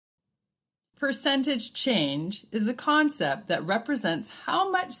Percentage change is a concept that represents how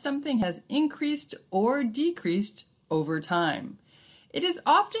much something has increased or decreased over time. It is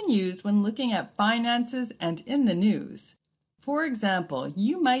often used when looking at finances and in the news. For example,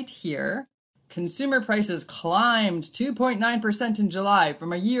 you might hear, consumer prices climbed 2.9% in July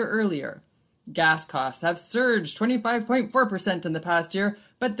from a year earlier. Gas costs have surged 25.4% in the past year,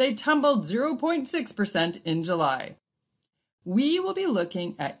 but they tumbled 0.6% in July. We will be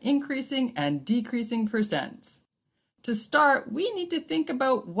looking at increasing and decreasing percents. To start, we need to think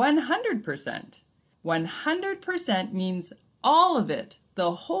about 100%. 100% means all of it,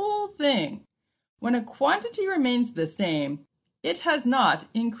 the whole thing. When a quantity remains the same, it has not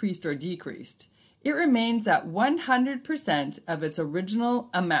increased or decreased. It remains at 100% of its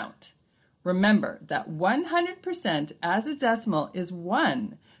original amount. Remember that 100% as a decimal is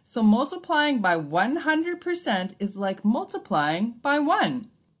 1, so multiplying by 100% is like multiplying by 1.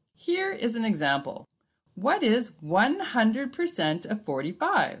 Here is an example. What is 100% of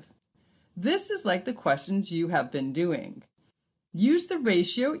 45? This is like the questions you have been doing. Use the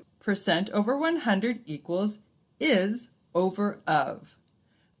ratio percent over 100 equals is over of.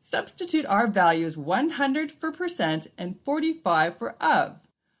 Substitute our values 100 for percent and 45 for of.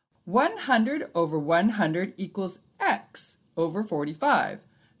 100 over 100 equals x over 45.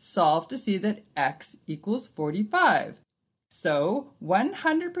 Solve to see that x equals 45. So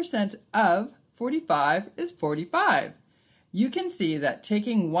 100% of 45 is 45. You can see that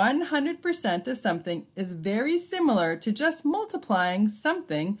taking 100% of something is very similar to just multiplying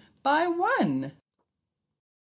something by 1.